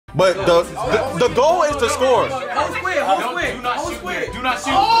But the goal is to score. Hold square, hold square. Do not shoot. Do not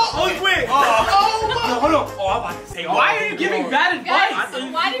shoot. Hold square. Oh, hold on. Oh, I'm about to say. Why are you giving bad advice?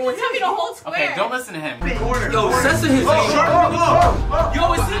 Why did you tell me to hold square? Okay, don't listen to him. Yo, censor his name.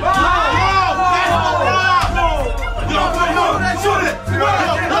 Yo, is it? Shoot it.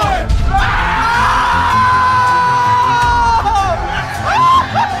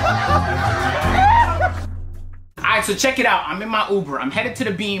 Alright, so check it out. I'm in my Uber. I'm headed to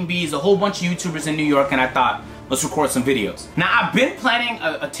the B&B's, a whole bunch of YouTubers in New York, and I thought, let's record some videos. Now, I've been planning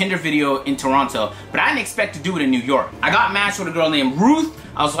a Tinder video in Toronto, but I didn't expect to do it in New York. I got matched with a girl named Ruth.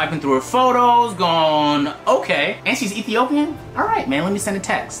 I was swiping through her photos, going, okay. And she's Ethiopian? Alright, man, let me send a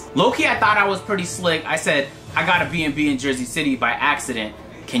text. Low-key, I thought I was pretty slick. I said, I got a B&B in Jersey City by accident.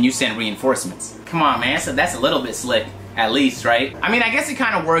 Can you send reinforcements? Come on, man, so that's a little bit slick. At least, right? I mean, I guess it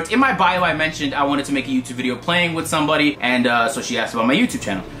kind of worked. In my bio, I mentioned I wanted to make a YouTube video playing with somebody, and so she asked about my YouTube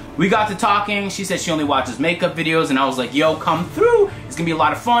channel. We got to talking. She said she only watches makeup videos, and I was like, yo, come through. It's gonna be a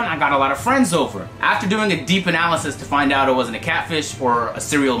lot of fun. I got a lot of friends over. After doing a deep analysis to find out it wasn't a catfish or a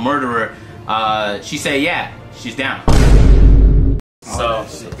serial murderer, she said, yeah, she's down. So,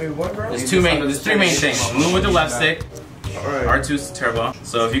 there's three main things. Move with the left stick. R2 is the turbo.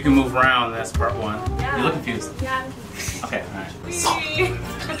 So if you can move around, that's part one. Yeah. You look confused. Yeah. Okay, alright.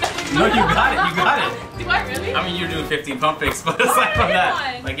 No, you got it, you got it. Do I really? I mean, you're doing 15 pump fakes, but aside from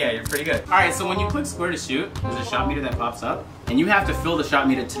that, like, yeah, you're pretty good. Alright, so when you click square to shoot, there's a shot meter that pops up, and you have to fill the shot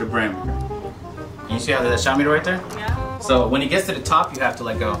meter to the brim. Can you see how there's a shot meter right there? Yeah. So when it gets to the top, you have to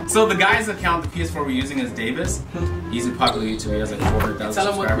let go. So the guy's account, the PS4 we're using is Davis. He's a popular YouTuber, he has like 400,000 subscribers.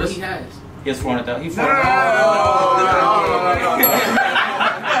 Tell him what he has. He has 400,000.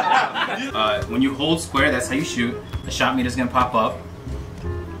 When you hold square, that's how you shoot. The shot meter's gonna pop up.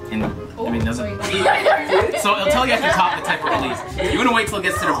 And I mean, doesn't. So it'll tell you at the top the type of release. You're gonna wait till it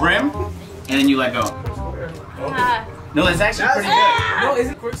gets to the brim, and then you let go. No, that's actually pretty good. No, is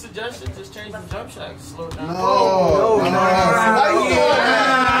it quick suggestion? Just change the jump shot. Slow it down.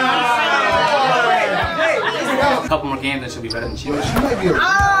 A couple more games, and she'll be better than she was.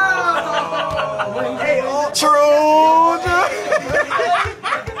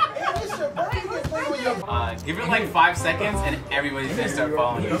 Give it like 5 seconds and everybody's gonna start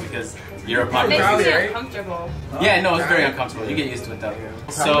following you because you're a popular. It makes me uncomfortable. Yeah, no, it's very uncomfortable. You get used to it though.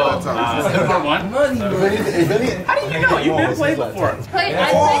 So, part one. How do you know? You've been played before. I played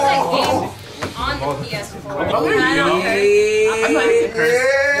that game on the PS4. Oh, there you go. I'm not even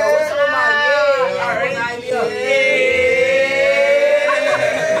cursed.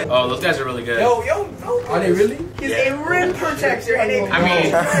 Oh, those guys are really good. Yo. Are they really? He's a rim protector. I mean,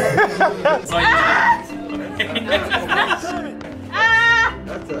 it's like,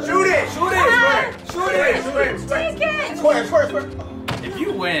 Shoot it! Take it! Square. if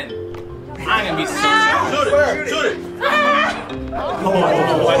you win, I'm gonna be so Shoot it!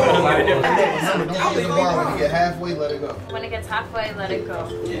 When you get halfway, let it go. When it gets halfway, let it go.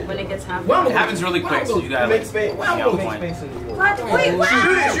 When it gets halfway. It happens really quick, so you gotta like, space. What? Wait, what?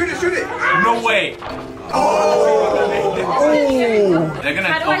 Shoot it! no way. They're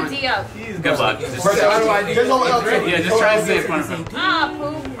gonna How do I D up? Good luck. Just try and stay in front of him.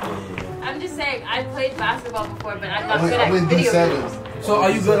 Poop. I'm just saying, I played basketball before, but I'm not good at video games. So are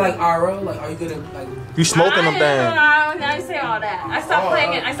you good like RO? Like are you good at like? You smoking them things. I didn't say all that. I stopped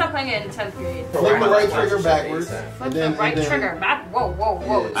playing it in 10th grade. Flip the right trigger backwards. Flip the right trigger back.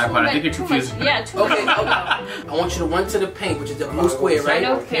 Whoa. I think you're confused. Yeah, too Okay. much. I want you to run to the paint, which is the blue square, I right?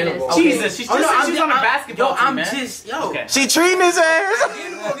 know what it is. Okay. Jesus, she's on a basketball team, man. Okay. She treating his ass.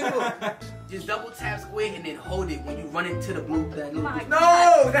 Just double tap square and then hold it when you run into the blue.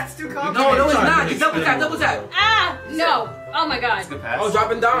 No, that's too complicated. No, it's not. Just double tap. Ah, no. Oh my god. Good pass. Oh,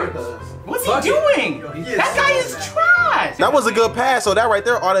 dropping dimes. What's he doing? That guy is trash. That was a good pass, so that right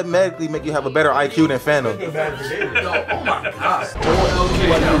there automatically make you have a better IQ than Phantom. Yo, oh my god.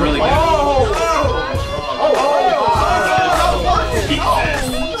 Really good.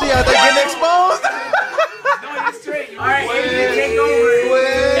 See how they getting exposed? All right, Take over.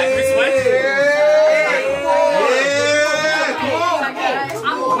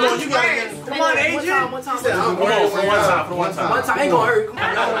 Come on, Agent. One time. Ain't gonna hurt.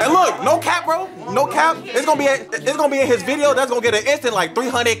 And look, no cap, bro. No cap. It's gonna be in his video. That's gonna get an instant like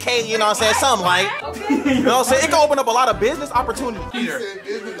 300K. You know what I'm saying? Something like. You know what I'm saying? It can open up a lot of business opportunities. Peter.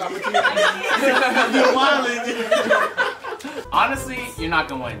 Business opportunities. Honestly, you're not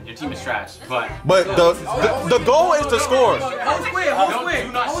gonna win. Your team is trash. But the goal is to score. Hold square, hold square.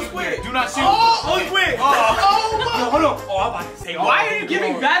 Do not Hold shoot. square. Do not shoot. Hold square. Oh. Hold on. Oh, I'm about to say. Why are you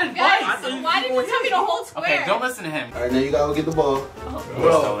giving bad advice? Guys, why did you tell me to hold square? Okay, don't listen to him. Alright, now you gotta go get the ball.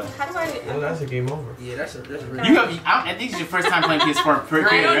 Bro. How do I? Well, that's a game over. Yeah, that's really. I think it's your first time playing PS4 per I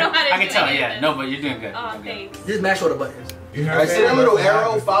game, don't know right? how to I can do tell, any of yeah. this. No, but you're doing good. Oh, You're doing good. thanks. Just mash all the buttons. You heard Alright, see that little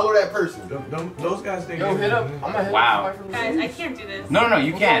arrow, follow that person. Those guys think. Yo, hit up. I'm gonna hit Wow. up. Guys, I can't do this. No,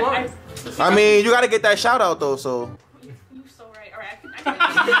 you can't. I mean, you gotta get that shout out though. So. You're so right. Alright, I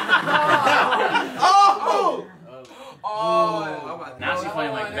can. Now she's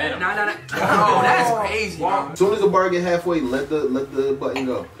playing like Venom. Nah. Oh, that's crazy, bro. As soon as the bar get halfway, let the button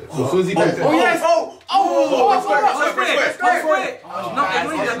go. So as soon as he passes. Oh, yes. Square. No, I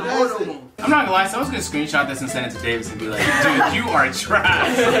don't even have the ball no more. I'm not gonna lie, someone's gonna screenshot this and send it to Davis and be like, dude, you are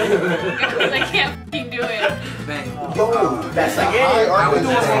trash. Because I can't fucking do it. Bang. Yo, that's a high argument.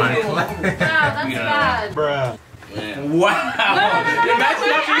 Wow, that's bad. Bruh. Wow. Imagine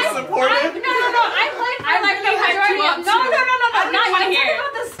not being supportive. No. I like the majority of. No. Not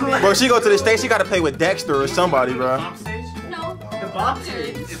here. Bro, she go to the stage. She gotta play with Dexter or somebody, bro. Bomb stage? No. The bomb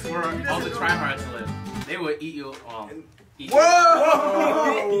stage. It's where all the tryhards live. They will eat you. Eat you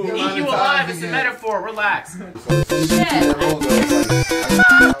alive. It's a metaphor. Relax.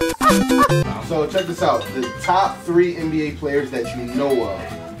 So check this out. The top 3 NBA players that you know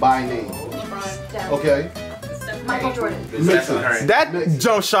of by name. Okay. Michael Jordan. Mix it. That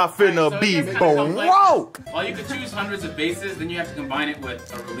jump shot finna be broke. Well, you could choose hundreds of bases, then you have to combine it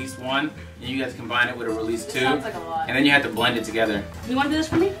with a release 1, and you have to combine it with a release 2, Sounds like a lot. and then you have to blend it together. You want to do this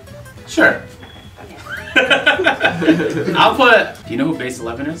for me? Sure. I'll put. Do you know who base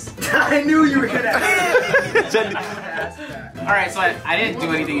 11 is? I knew you were gonna. Alright, so I didn't do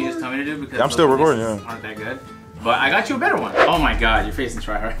anything you just told me to do because I'm still those recording, bases yeah. aren't that good. But I got you a better one. Oh my god, you're facing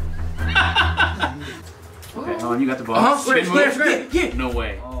tryhard. Okay, hold on, you got the ball. Spin move. Yeah. No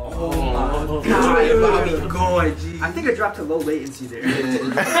way. Oh my god, G. I think I dropped a low latency there.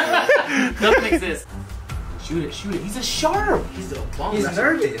 Nothing exists. Shoot it. He's a sharp. He's a bum. He's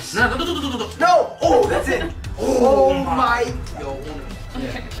nervous. No. No! Oh, that's it. Oh my. Yo,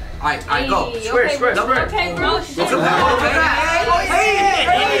 Alright, go. Square. Okay, bro. Go to the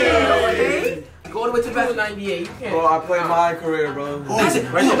Go all the way to the back of 98. Bro, I played my career, bro. That's it.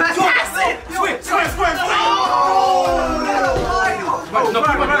 Right there. That's it. Square.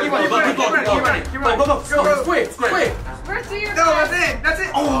 First to your No, that's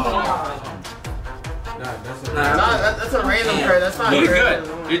it. Oh. That's a random card. That's not You did good.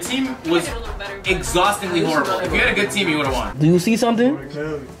 Your team was a little better. exhaustingly horrible. If you had a good team, you would have won. Do you see something?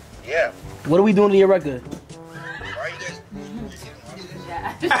 Yeah. What are we doing to your record?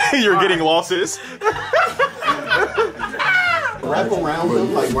 You're getting losses. Wrap around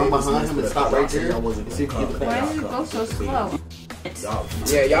him, like run behind him and stop right there. See if you get the Why back. did it go so slow?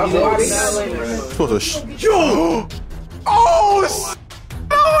 Yeah, y'all Supposed to oh,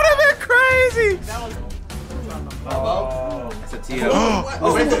 that would have been crazy. That's a TO. Oh,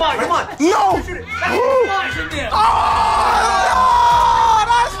 come on.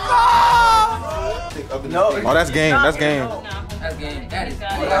 No. Oh, that's game. That's game. That's game. That is.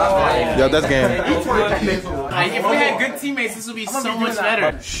 Yeah, that's game. If we had good teammates, this would be so much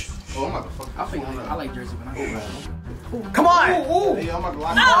better. I think I like Jersey, but I Come on.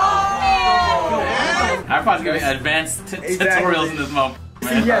 I'm probably gonna be advanced tutorials in this moment.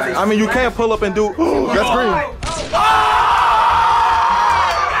 I mean, you can't pull up and do. That's green.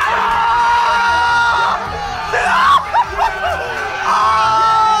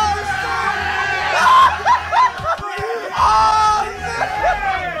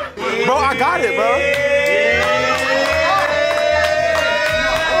 Bro, I got it, bro.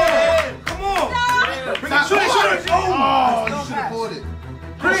 Shoot it. Oh, you should have pulled it.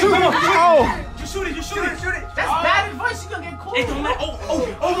 Just shoot it. That's bad advice. You're gonna get cold. Hey, don't let.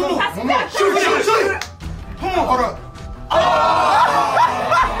 Shoot it. Hold up.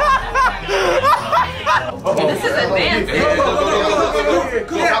 This is advanced.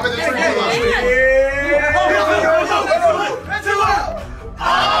 Go. Top of the tree.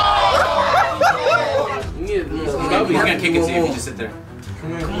 He's gonna kick it to you if you just sit there.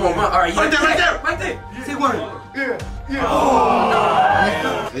 Come on, alright. Right there. Say one.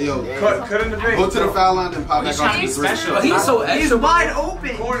 Hey, yo. Cut in the face. Go to the foul line and pop He's back trying onto to the be grid. special. But he's so He's extra. wide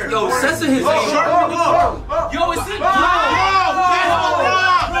open. Yo, censor his name. Yo, it's in.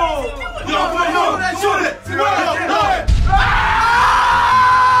 Shoot it.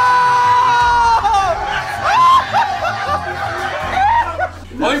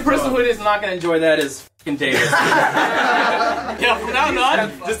 Only person who is not gonna enjoy that is f***ing Davis. Yo, from now on,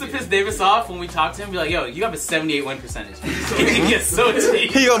 just to piss Davis off when we talk to him, be like, yo, you have a 78 win percentage. He gets so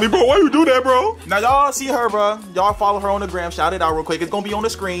cheap. He gonna be, bro, why you do that, bro? Now y'all see her, bro. Y'all follow her on the gram. Shout it out real quick. It's gonna be on the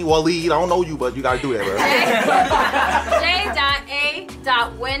screen. Waleed, I don't know you, but you gotta do that, bro.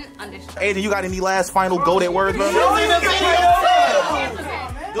 J.A.win_. Adrian, you got any last final goated words, bro?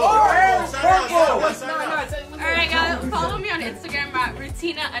 Alright, guys, follow me on Instagram at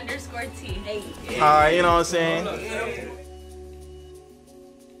Rutina_T. Alright, you know what I'm saying?